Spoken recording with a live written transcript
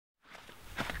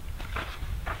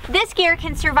This gear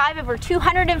can survive over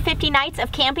 250 nights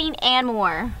of camping and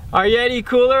more. Our Yeti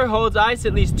cooler holds ice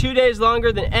at least 2 days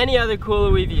longer than any other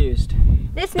cooler we've used.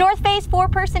 This North Face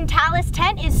 4-person Talus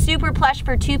tent is super plush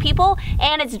for 2 people,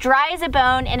 and it's dry as a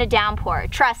bone in a downpour.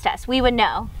 Trust us, we would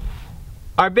know.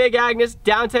 Our Big Agnes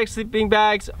Downtech sleeping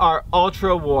bags are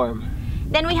ultra warm.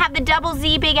 Then we have the Double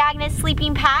Z Big Agnes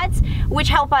sleeping pads, which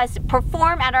help us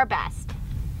perform at our best.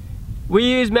 We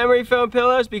use memory foam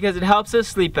pillows because it helps us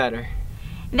sleep better.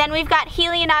 Then we've got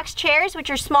Helionox chairs, which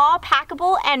are small,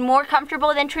 packable, and more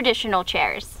comfortable than traditional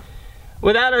chairs.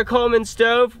 Without our Coleman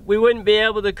stove, we wouldn't be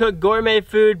able to cook gourmet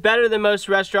food better than most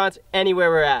restaurants anywhere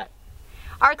we're at.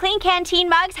 Our Clean Canteen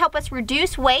mugs help us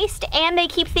reduce waste, and they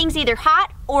keep things either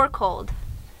hot or cold.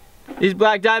 These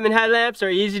Black Diamond headlamps are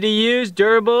easy to use,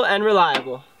 durable, and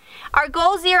reliable. Our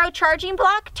Goal Zero charging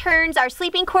block turns our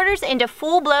sleeping quarters into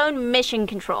full-blown mission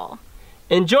control.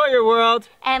 Enjoy your world!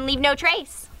 And leave no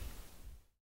trace.